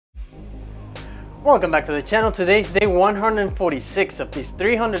Welcome back to the channel. Today's day 146 of this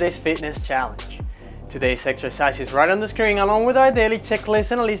 300 days fitness challenge. Today's exercise is right on the screen along with our daily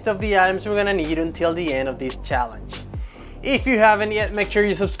checklist and a list of the items we're gonna need until the end of this challenge. If you haven't yet, make sure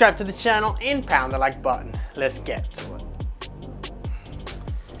you subscribe to the channel and pound the like button. Let's get to it.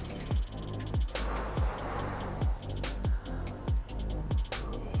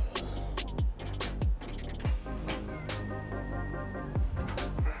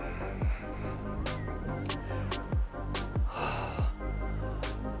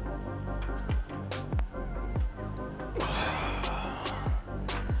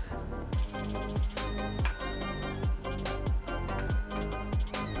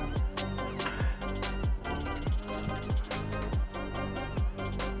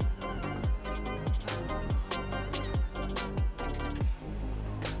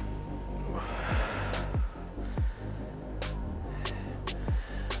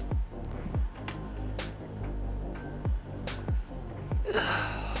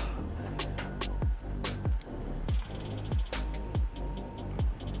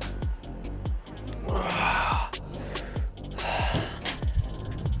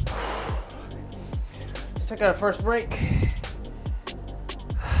 Let's take our first break.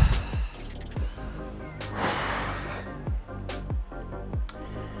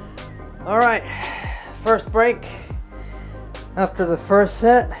 All right, first break after the first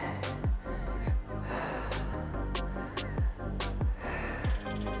set.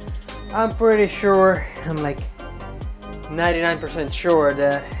 I'm pretty sure, I'm like 99% sure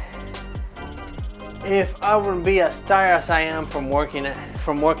that if I wouldn't be as tired as I am from working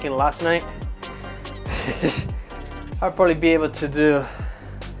last night, I'll probably be able to do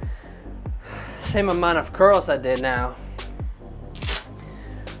the same amount of curls I did now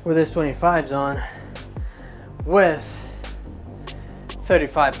with this 25s on with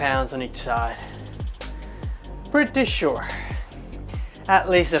 35 pounds on each side. Pretty sure. At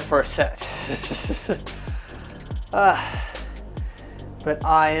least the first set. But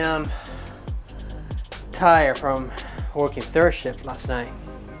I am tired from working third shift last night.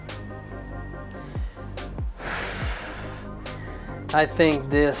 I think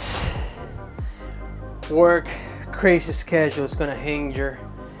this work crazy schedule is gonna hinder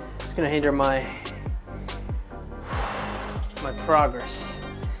my progress,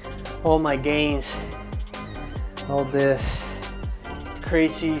 all my gains, all this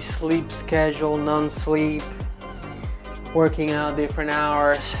crazy sleep schedule, non-sleep, working out different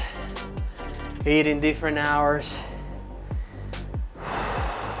hours, eating different hours,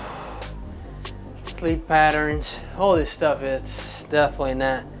 sleep patterns, all this stuff. It's definitely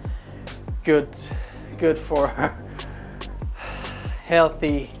not good for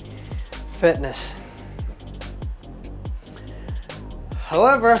healthy fitness.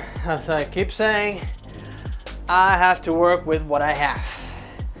 However, as I keep saying, I have to work with what I have.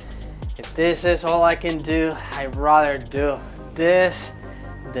 If this is all I can do, I'd rather do this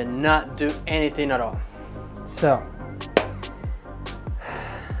than not do anything at all. So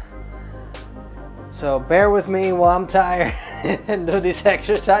bear with me while I'm tired and do these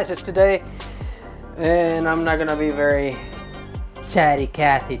exercises today. And I'm not gonna be very chatty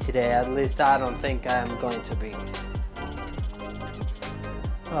Cathy today. At least I don't think I'm going to be.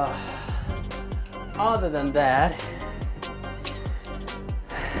 Other than that,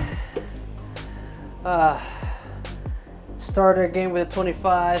 start again with the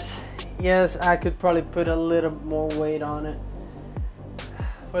 25s. Yes, I could probably put a little more weight on it,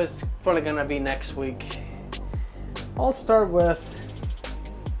 but it's probably gonna be next week. I'll start with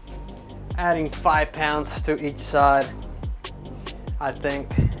adding 5 pounds to each side. I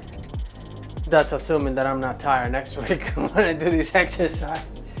think that's assuming that I'm not tired next week when I do these exercises.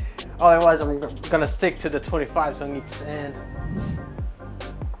 Otherwise, I'm gonna stick to the 25s on each end.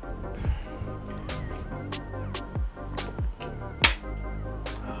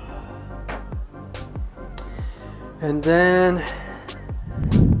 And then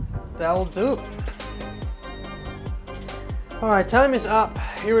that will do. All right, time is up.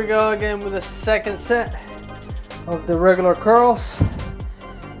 Here we go again with the second set of the regular curls.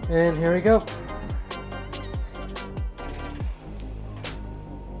 And here we go.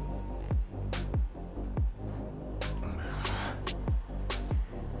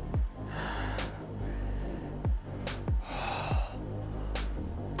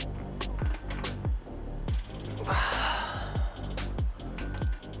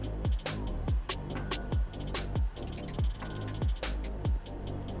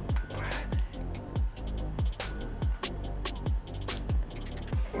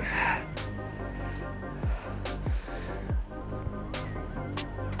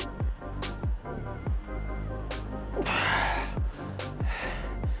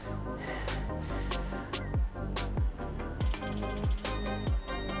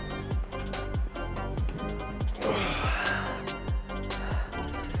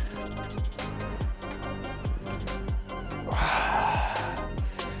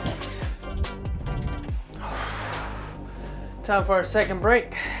 Time for a second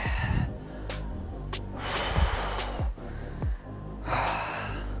break.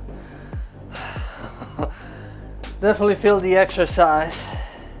 Definitely feel the exercise.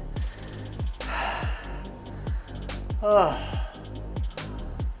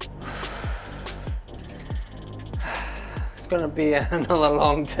 It's gonna be another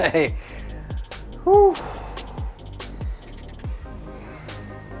long day. Whew.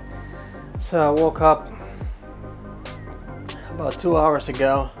 So I woke up about 2 hours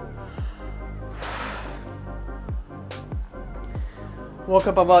ago. Woke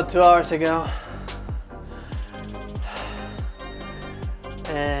up about 2 hours ago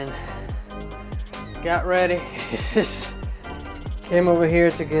and got ready. Came over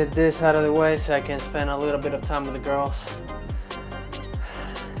here to get this out of the way so I can spend a little bit of time with the girls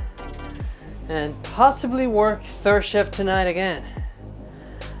and possibly work third shift tonight again.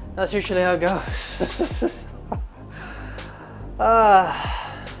 That's usually how it goes. I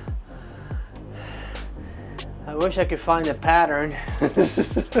wish I could find a pattern.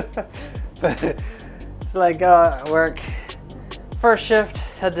 But it's like work first shift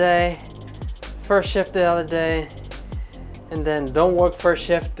a day, first shift the other day, and then don't work first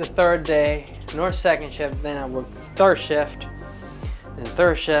shift the third day, nor second shift. Then I work third shift, then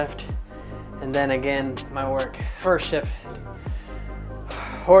third shift, and then again my work first shift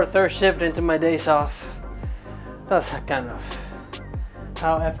or third shift into my days off. That's kind of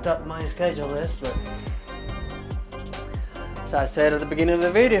how effed up my schedule is, but as I said at the beginning of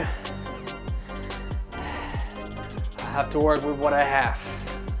the video, I have to work with what I have.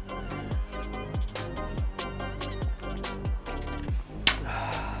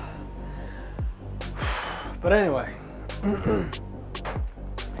 But anyway,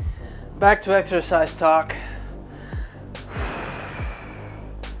 back to exercise talk.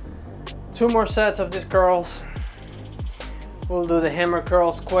 2 more sets of these curls. We'll do the hammer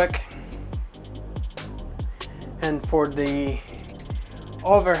curls quick. And for the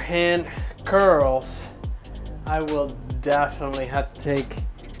overhand curls, I will definitely have to take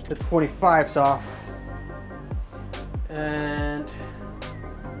the 25s off and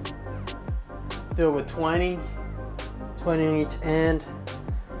do it with 20 on each end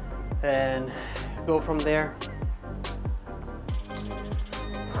and go from there.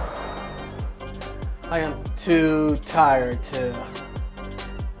 I am too tired to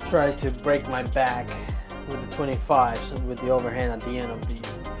try to break my back with the 25s and with the overhand at the end of the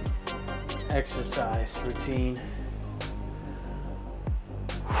exercise routine.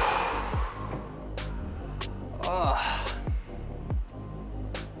 All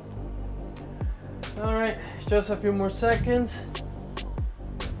right, just a few more seconds.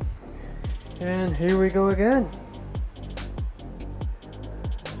 And here we go again.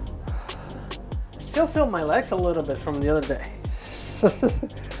 I still feel my legs a little bit from the other day.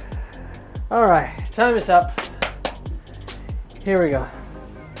 All right, time is up. Here we go.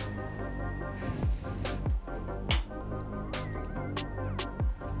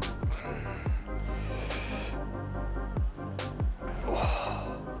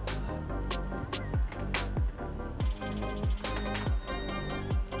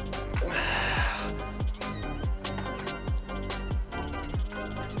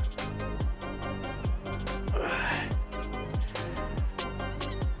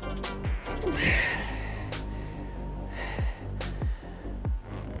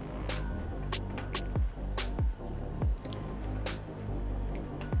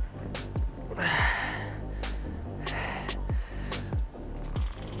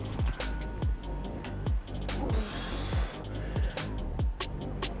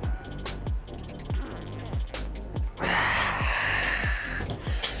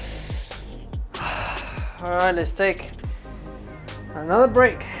 All right, let's take another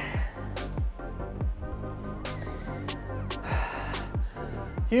break.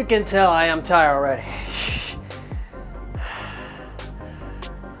 You can tell I am tired already.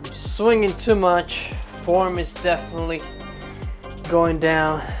 I'm swinging too much. Form is definitely going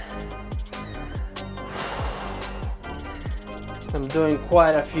down. I'm doing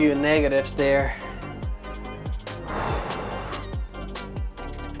quite a few negatives there.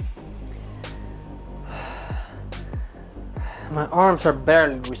 My arms are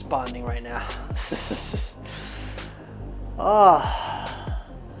barely responding right now. Oh.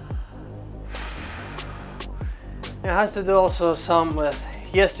 It has to do also some with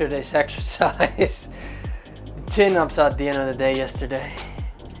yesterday's exercise. The chin-ups at the end of the day yesterday.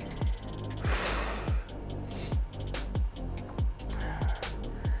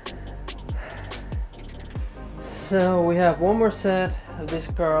 So we have one more set of these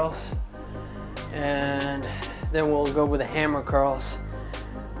curls and Then we'll go with the hammer curls.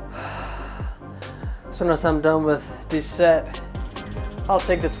 As soon as I'm done with this set, I'll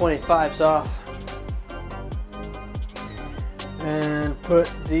take the 25s off and put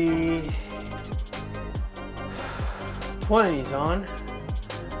the 20s on.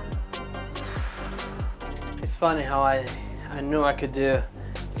 It's funny how I knew I could do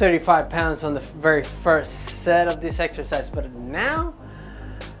 35 pounds on the very first set of this exercise, but now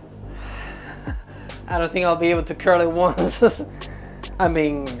I don't think I'll be able to curl it once. I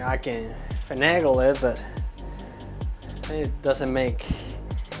mean, I can finagle it, but it doesn't make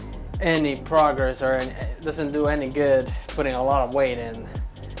any progress, or it doesn't do any good putting a lot of weight in,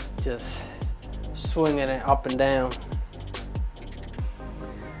 just swinging it up and down.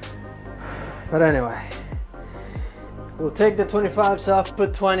 But anyway, we'll take the 25s off,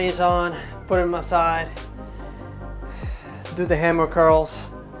 put 20s on, put them aside, do the hammer curls,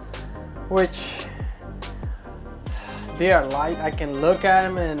 which they are light. I can look at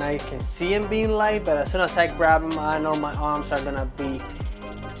them and I can see them being light, but as soon as I grab them, I know my arms are gonna be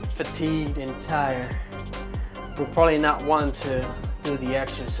fatigued and tired. We'll probably not want to do the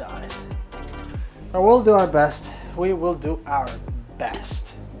exercise, but we'll do our best. We will do our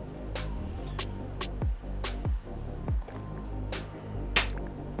best.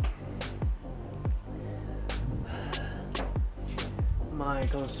 My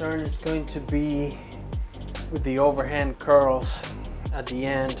concern is going to be with the overhand curls at the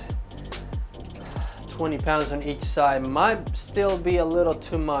end. 20 pounds on each side might still be a little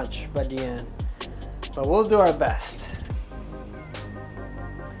too much by the end, but we'll do our best.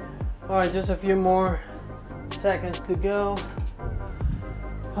 All right, just a few more seconds to go.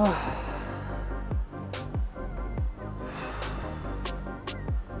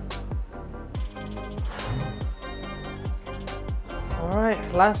 All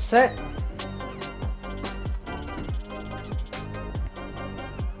right, last set.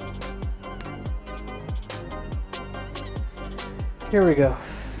 Here we go.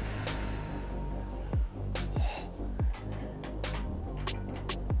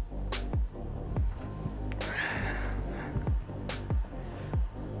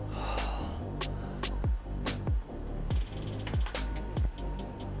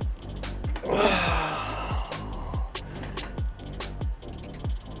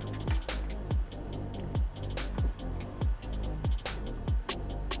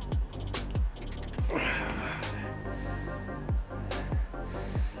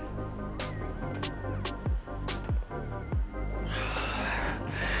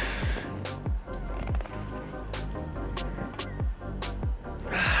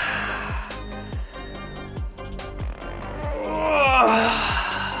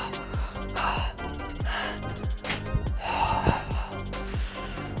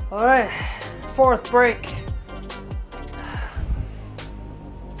 All right, fourth break.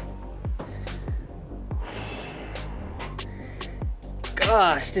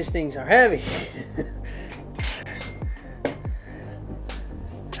 Gosh, these things are heavy.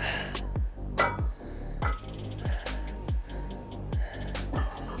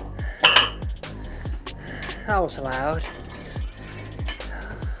 That was loud.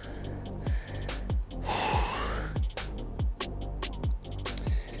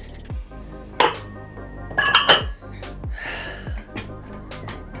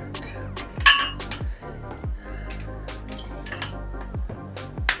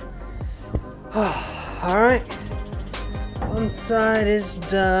 All right, one side is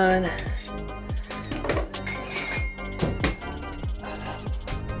done.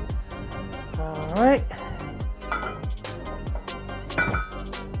 All right.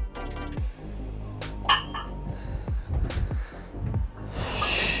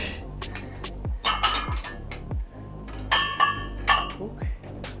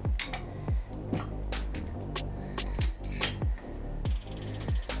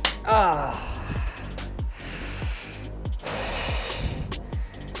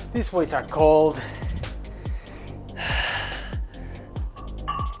 These weights are cold.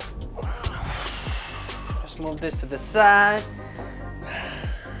 Let's move this to the side.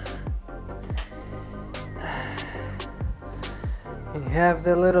 You have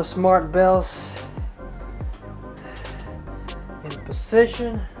the little smart bells in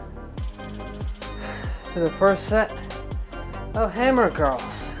position to the first set of hammer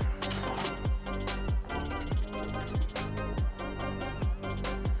curls.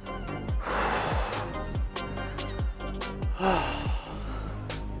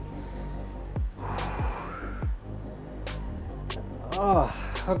 Oh,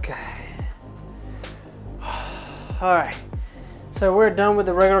 okay. All right, so we're done with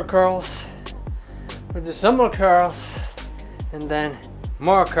the regular curls. We'll do some more curls and then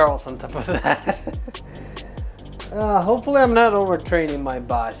more curls on top of that. Hopefully I'm not overtraining my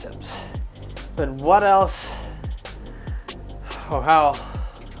biceps. But what else, or how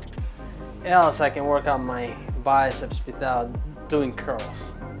else I can work out my biceps without doing curls?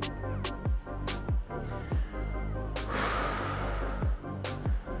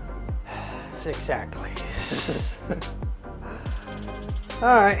 Exactly.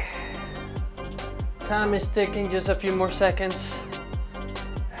 All right. Time is ticking, just a few more seconds.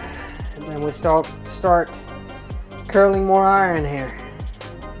 And then we start curling more iron here.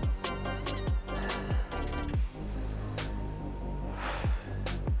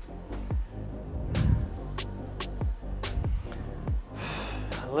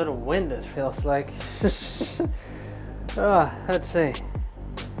 A little winded feels like. Let's see.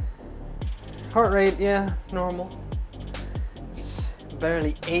 Heart rate, yeah, normal.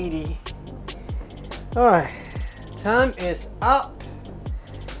 Barely 80. All right, time is up.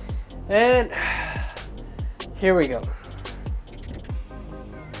 And here we go.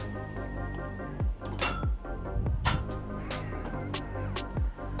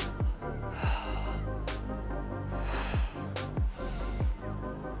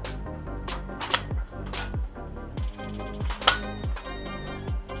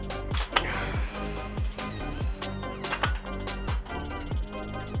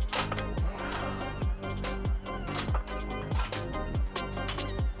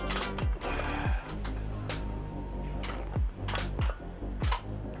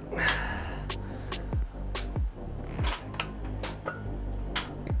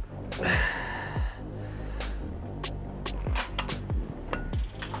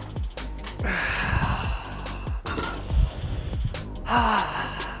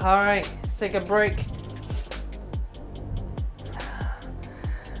 All right, let's take a break.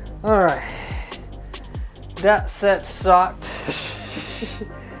 All right, that set sucked.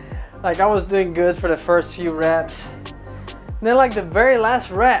 Like I was doing good for the first few reps. And then like the very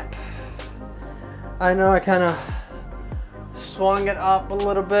last rep, I know I kind of swung it up a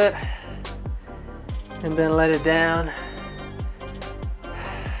little bit and then let it down.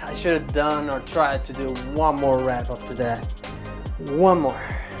 I should have done or tried to do one more rep after that. One more,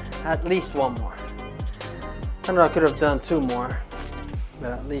 at least one more. I know I could have done two more,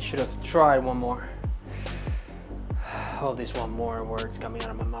 but at least should have tried one more. All these one more words coming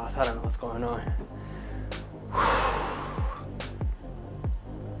out of my mouth. I don't know what's going on.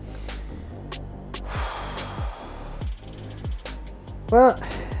 Well,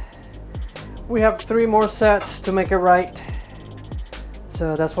 we have 3 more sets to make it right.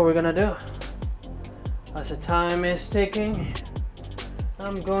 So that's what we're gonna do. As the time is ticking,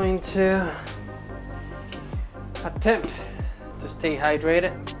 I'm going to attempt to stay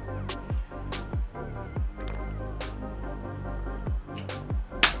hydrated.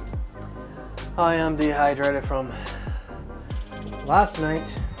 I am dehydrated from last night,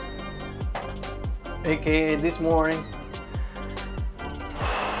 aka this morning.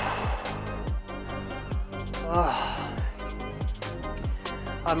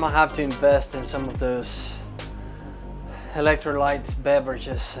 I might have to invest in some of those electrolytes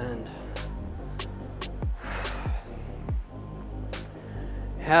beverages and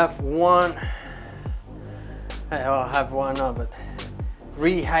have one but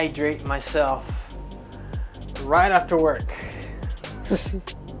rehydrate myself right after work.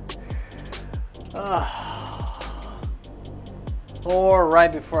 Or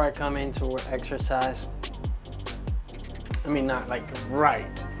right before I come into exercise. I mean, not like right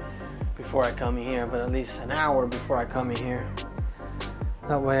before I come in here, but at least an hour before I come in here.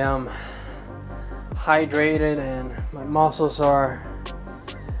 That way I'm hydrated and my muscles are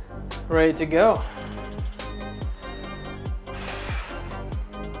ready to go.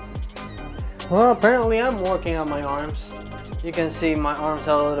 Well, apparently I'm working on my arms. You can see my arms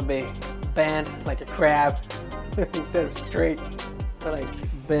are a little bit bent like a crab instead of straight, but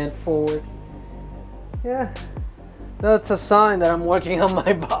like bent forward. Yeah. That's a sign that I'm working on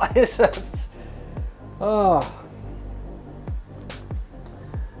my biceps. Oh.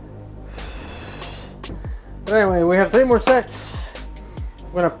 But anyway, we have 3 more sets.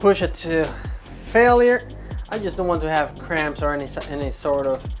 We're gonna push it to failure. I just don't want to have cramps or any sort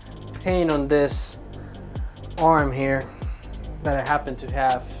of pain on this arm here that I happen to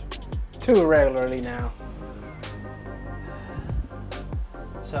have too regularly now.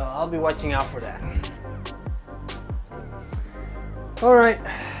 So I'll be watching out for that. All right,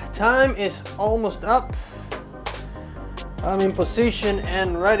 time is almost up. I'm in position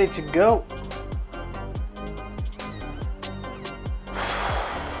and ready to go.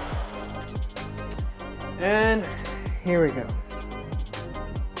 And here we go.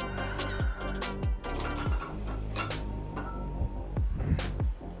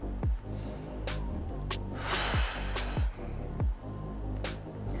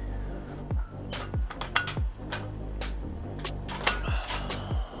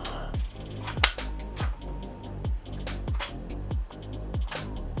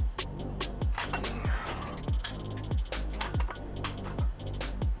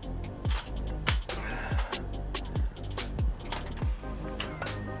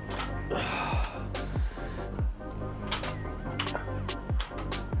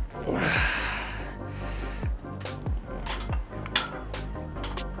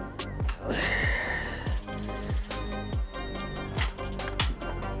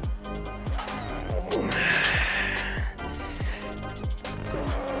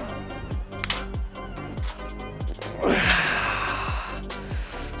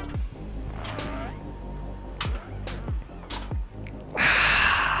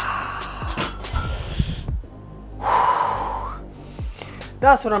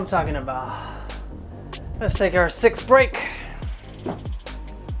 That's what I'm talking about. Let's take our 6th break.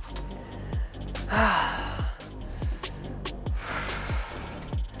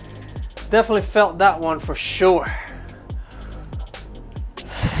 Definitely felt that one for sure.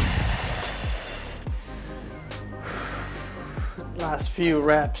 Last few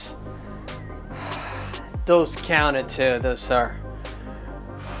reps. Those counted too. Those are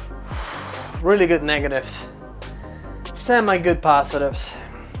really good negatives. Semi good positives.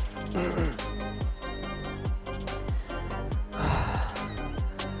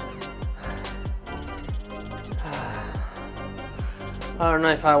 I don't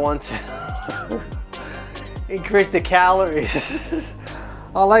know if I want to increase the calories.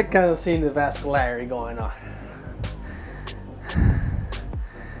 I like kind of seeing the vascularity going on.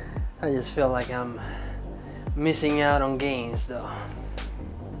 I just feel like I'm missing out on gains though.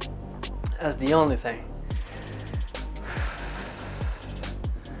 That's the only thing.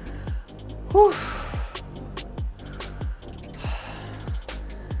 Whew.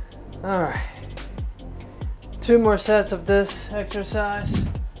 All right, 2 more sets of this exercise,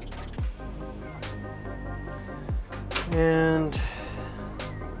 and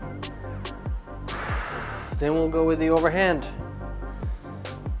then we'll go with the overhand.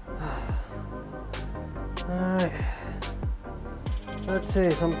 All right, let's see,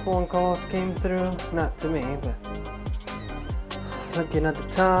 some phone calls came through, not to me, but looking at the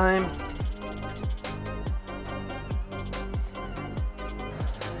time.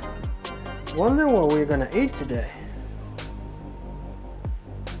 Wonder what we're gonna eat today.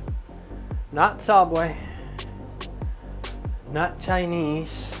 Not Subway, not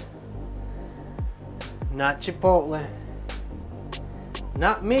Chinese, not Chipotle,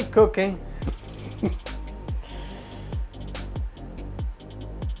 not me cooking.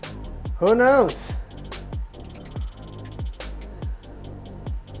 Who knows?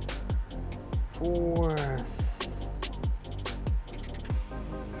 4th.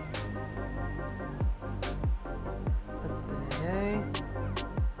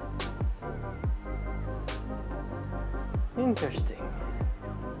 Interesting.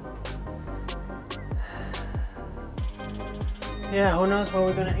 Yeah, who knows what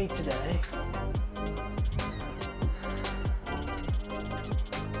we're gonna eat today?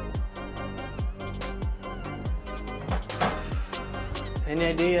 Any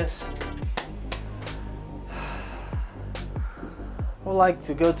ideas? Would like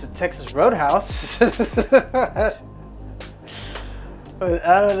to go to Texas Roadhouse. But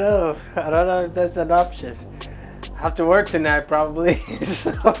I don't know. I don't know if that's an option. I have to work tonight probably,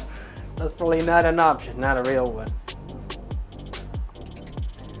 so that's probably not an option, not a real one.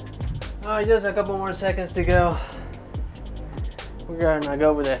 Alright, just a couple more seconds to go. We're gonna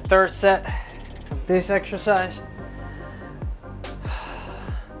go with the 3rd set of this exercise.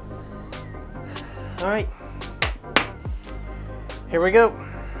 Alright, here we go.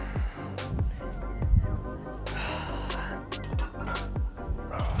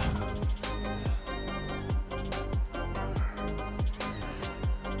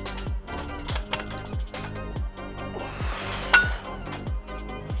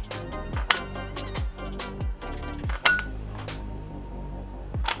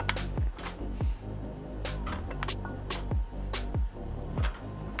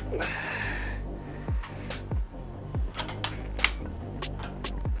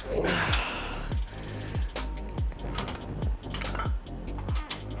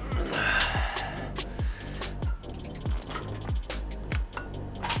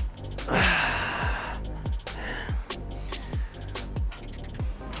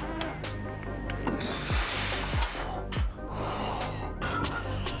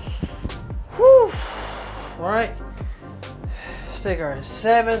 Let's take our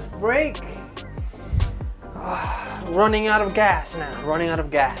 7th break. Running out of gas now, running out of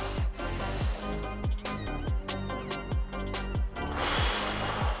gas.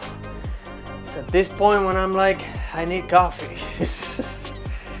 It's at this point when I'm like, I need coffee.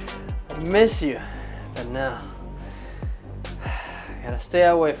 I miss you, but no. I gotta stay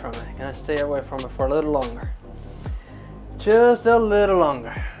away from it. Gotta stay away from it for a little longer. Just a little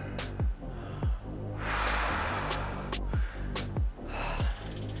longer.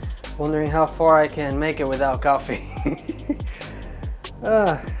 Wondering how far I can make it without coffee.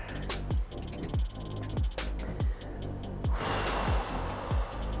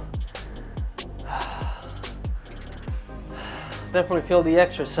 Definitely feel the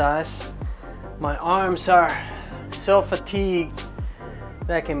exercise. My arms are so fatigued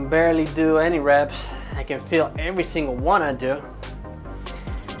that I can barely do any reps. I can feel every single one I do,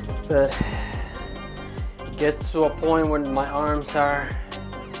 but it gets to a point when my arms are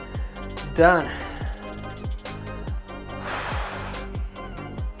done.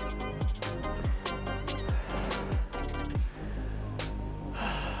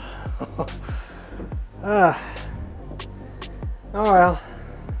 Oh well,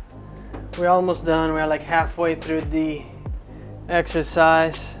 we're almost done. We're like halfway through the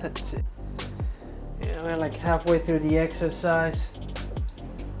exercise. Let's see. Yeah, we're like halfway through the exercise.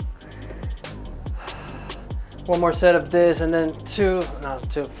 One more set of this, and then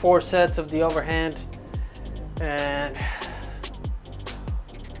 4 sets of the overhand, and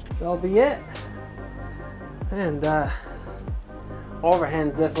that'll be it. And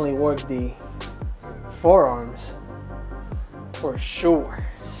overhand definitely worked the forearms for sure.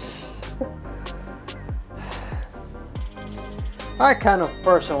 I kind of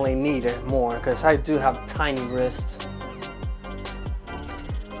personally need it more because I do have tiny wrists.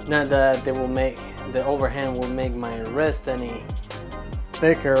 Not that they will make the overhand will make my wrist any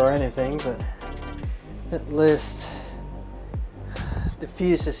thicker or anything, but at least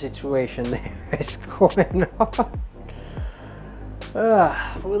diffuse the situation there is going on.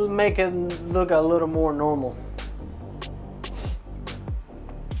 We'll make it look a little more normal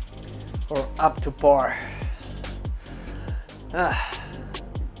or up to par. All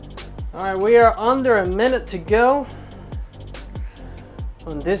right, we are under a minute to go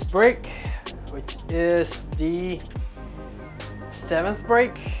on this break, which is the 7th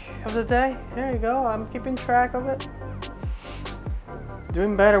break of the day. There you go, I'm keeping track of it.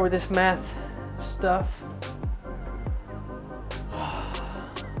 Doing better with this math stuff. All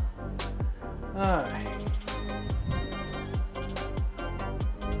right.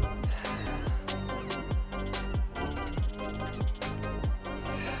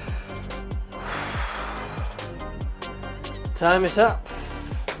 Time is up.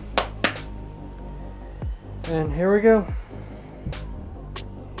 And here we go.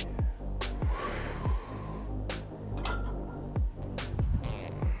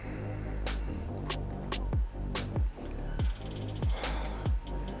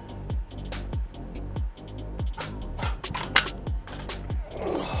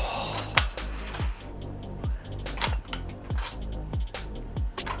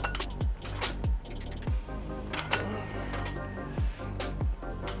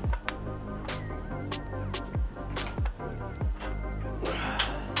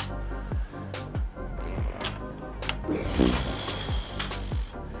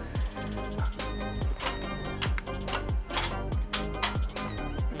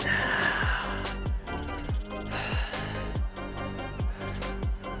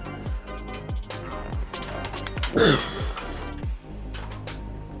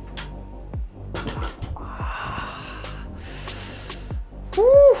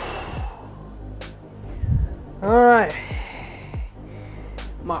 All right,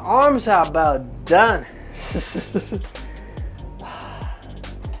 my arms are about done.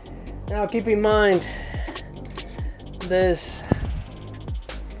 Now keep in mind this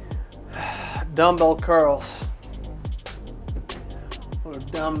dumbbell curls or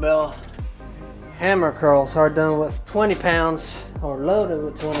dumbbell hammer curls are done with 20 pounds or loaded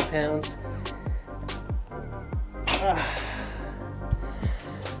with 20 pounds.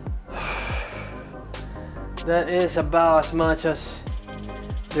 That is about as much as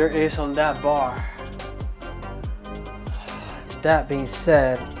there is on that bar. That being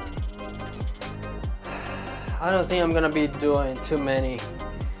said, I don't think I'm gonna be doing too many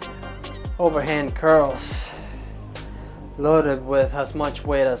overhand curls loaded with as much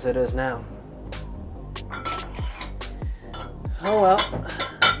weight as it is now. Oh well,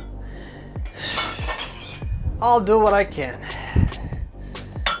 I'll do what I can.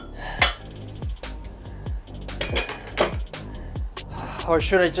 Or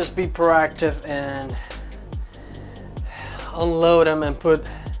should I just be proactive and unload them and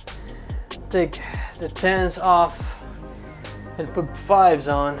take the 10s off and put 5s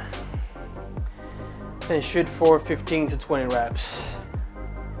on and shoot for 15 to 20 reps?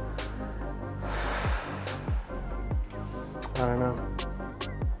 I don't know.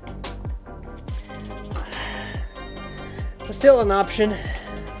 It's still an option.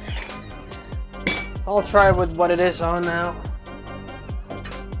 I'll try with what it is on now,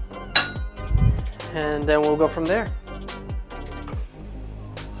 and then we'll go from there.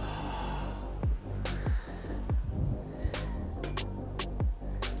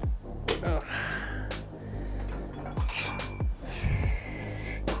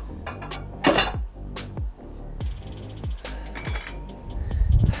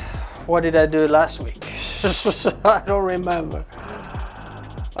 What did I do last week? I don't remember.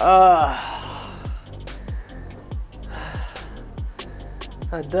 I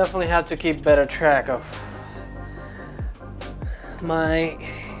definitely have to keep better track of my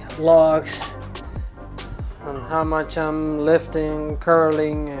logs on how much I'm lifting,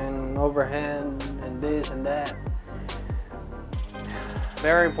 curling, and overhand, and this and that.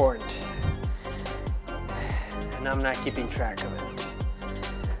 Very important. And I'm not keeping track of it.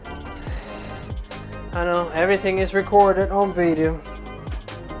 I know everything is recorded on video.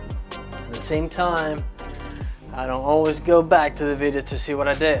 At the same time, I don't always go back to the video to see what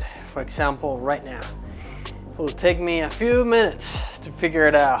I did. For example, right now, it will take me a few minutes to figure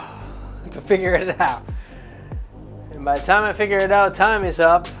it out. And by the time I figure it out, time is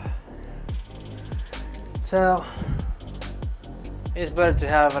up. So it's better to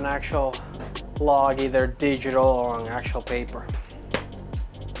have an actual log, either digital or on actual paper.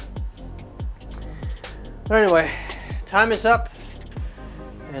 But anyway, time is up,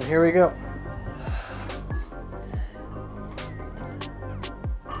 and here we go.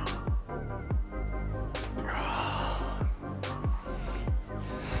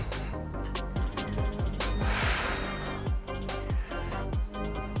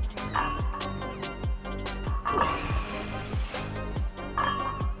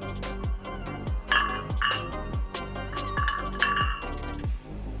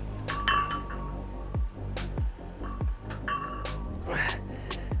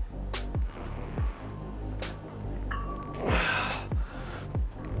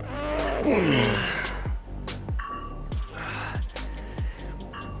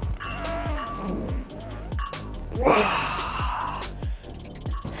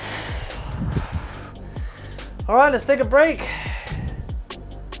 All right, let's take a break.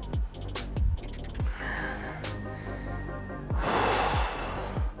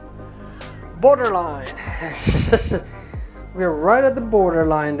 Borderline. We're right at the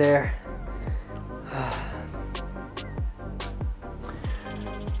borderline there.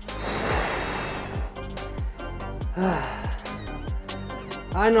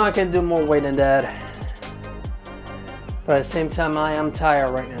 I know I can do more weight than that, but at the same time I am tired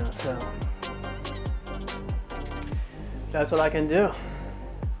right now, so that's all I can do.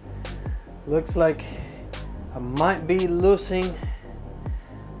 Looks like I might be losing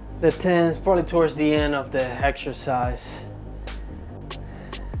the 10s probably towards the end of the exercise.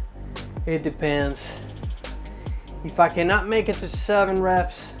 It depends. If I cannot make it to 7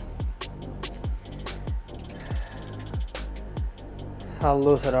 reps, I'll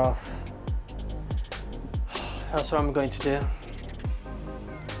lose it off. That's what I'm going to do.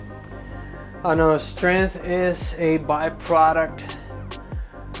 I know strength is a byproduct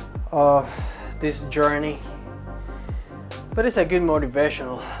of this journey, but it's a good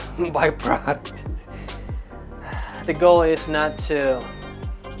motivational byproduct. The goal is not to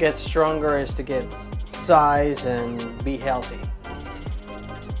get stronger, is to get size and be healthy.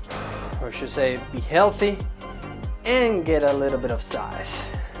 Or I should say, be healthy and get a little bit of size.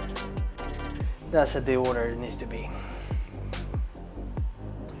 That's the order it needs to be.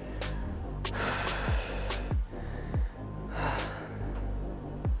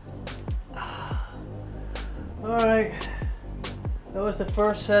 All right, that was the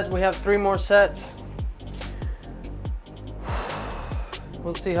first set. We have 3 more sets.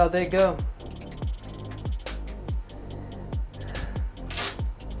 We'll see how they go.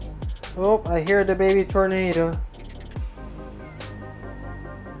 Oh, I hear the baby tornado.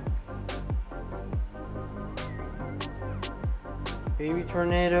 Baby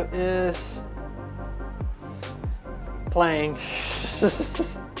tornado is playing.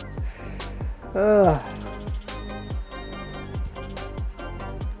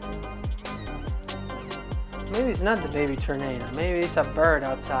 Maybe it's not the baby tornado. Maybe it's a bird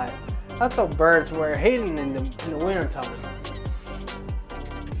outside. I thought birds were hidden in the winter time.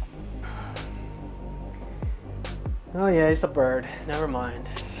 Oh yeah, it's a bird. Never mind.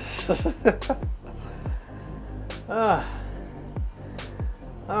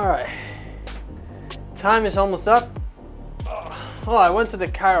 Alright. Time is almost up. Oh, I went to the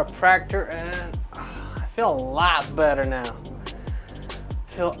chiropractor and I feel a lot better now.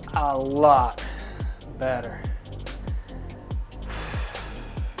 I feel a lot better.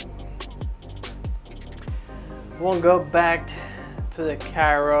 Won't go back to the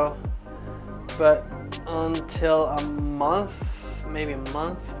chiro, but until a month, maybe a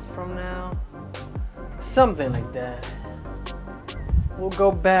month from now, something like that. We'll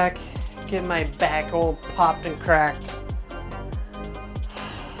go back, get my back all popped and cracked,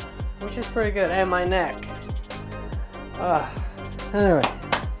 which is pretty good, and my neck. Anyway,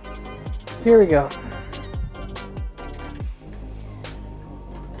 here we go.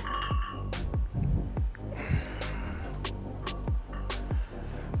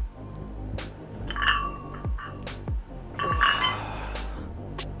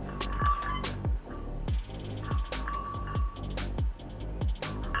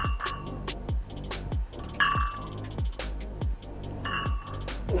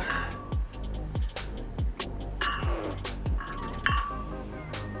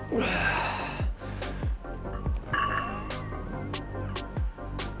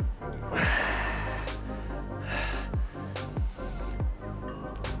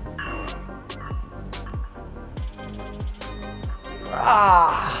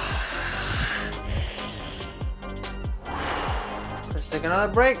 Let's take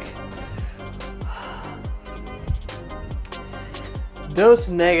another break. Those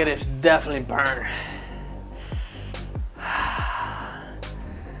negatives definitely burn.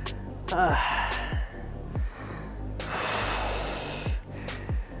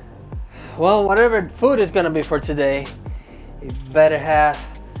 Well, whatever food is gonna be for today, it better have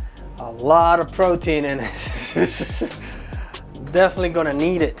a lot of protein in it. Definitely gonna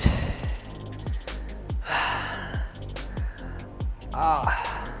need it.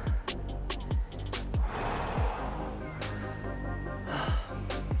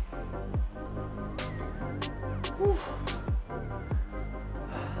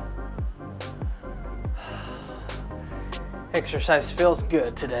 Exercise feels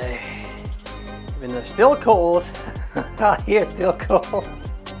good today. Even though it's still cold. Out here it's still cold.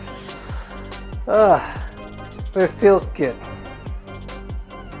 But it feels good.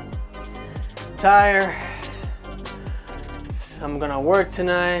 Tired. I'm gonna work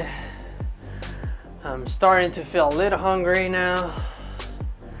tonight. I'm starting to feel a little hungry now.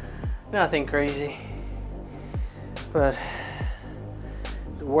 Nothing crazy. But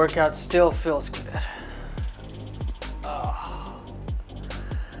the workout still feels good.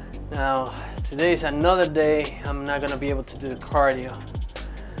 Now, today's another day I'm not gonna be able to do cardio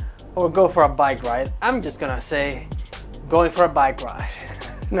or go for a bike ride. I'm just gonna say going for a bike ride,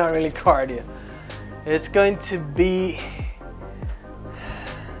 not really cardio. It's going to be,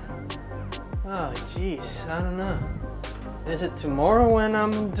 oh geez, I don't know. Is it tomorrow when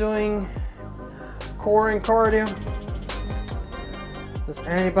I'm doing core and cardio? Does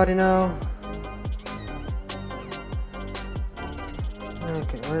anybody know?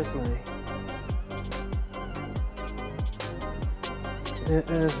 Okay, where's my... It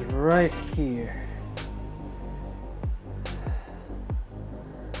is right here.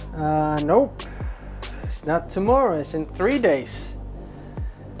 Nope. It's not tomorrow, it's in 3 days.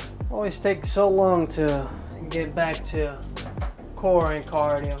 Always takes so long to get back to core and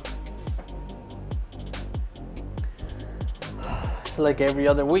cardio. It's like every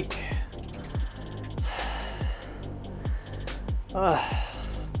other week.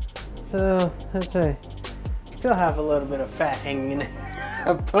 So, let's say, still have a little bit of fat hanging in there.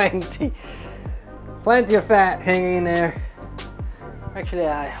 plenty of fat hanging in there. Actually,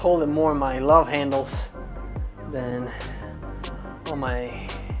 I hold it more in my love handles than on my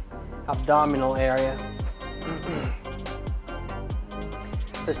abdominal area.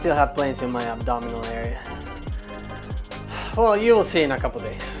 I still have plenty in my abdominal area. Well, you will see in a couple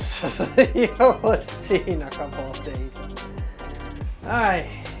days. You will see in a couple of days. Alright.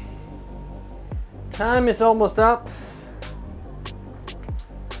 Time is almost up.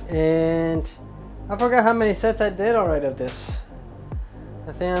 And I forgot how many sets I did already of this.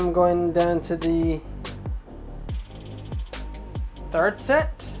 I think I'm going down to the 3rd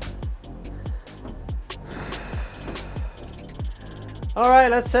set. Alright,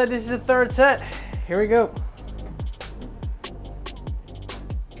 let's say this is the 3rd set. Here we go.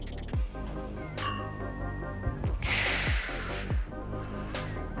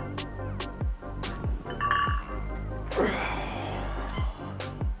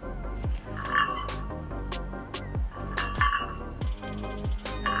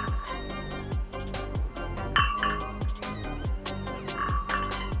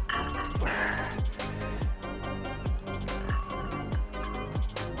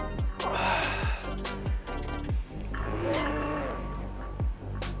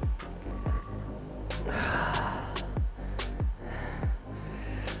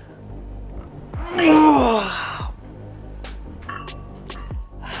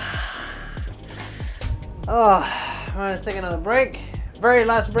 Oh, let's take another break. Very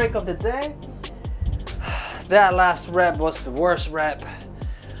last break of the day. That last rep was the worst rep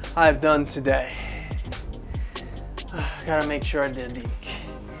I've done today. Gotta make sure that the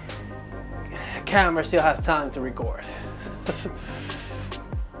camera still has time to record.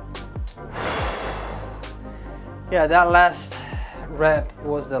 Yeah, that last rep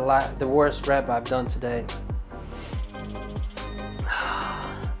was the worst rep I've done today.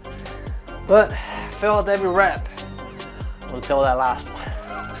 But felt every rep until that last one.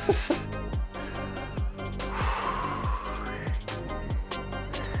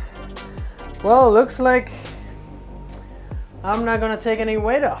 Well, looks like I'm not gonna take any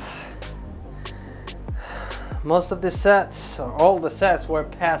weight off. Most of the sets, or all the sets, were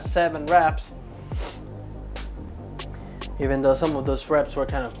past 7 reps. Even though some of those reps were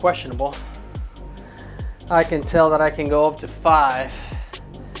kind of questionable. I can tell that I can go up to 5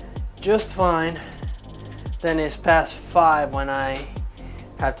 just fine. Then it's past 5 when I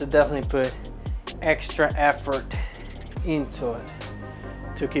have to definitely put extra effort into it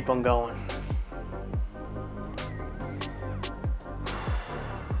to keep on going.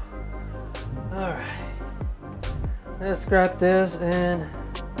 Alright, let's grab this and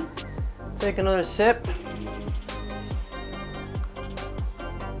take another sip.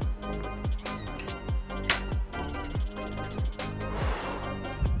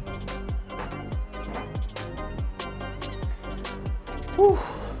 Whew.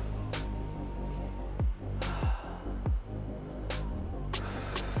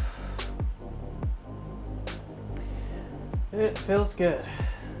 It feels good.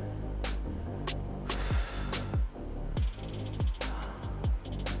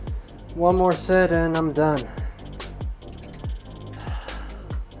 One more set and I'm done.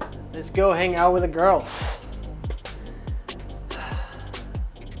 Let's go hang out with the girls.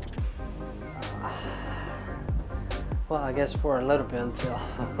 Well, I guess for a little bit until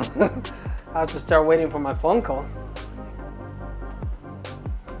I have to start waiting for my phone call.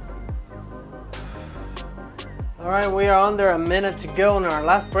 All right, we are under a minute to go in our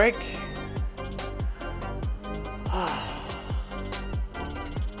last break.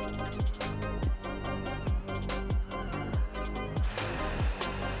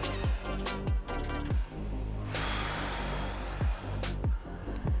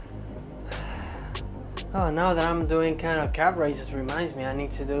 Oh, now that I'm doing kind of calf raises, reminds me I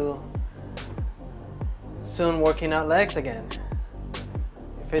need to do soon working out legs again.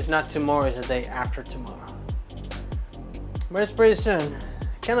 If it's not tomorrow, it's the day after tomorrow. But it's pretty soon.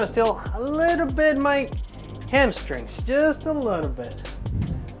 Kind of still a little bit my hamstrings, just a little bit.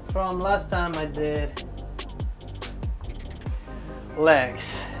 From last time I did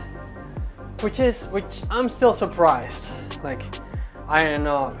legs, which I'm still surprised. Like, I don't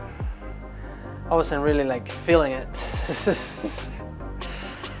know. I wasn't really like feeling it.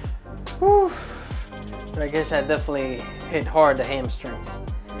 Whew. But I guess I definitely hit hard the hamstrings.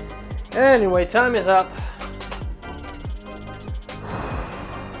 Anyway, time is up.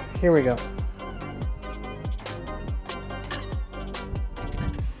 Here we go.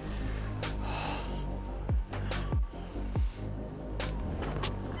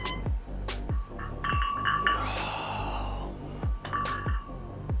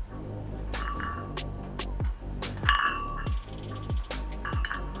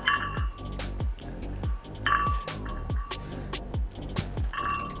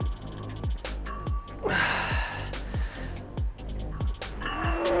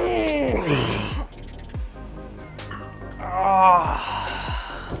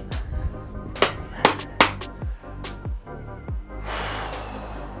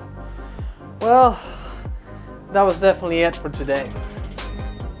 Well, that was definitely it for today.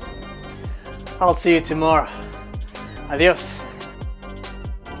 I'll see you tomorrow. Adios.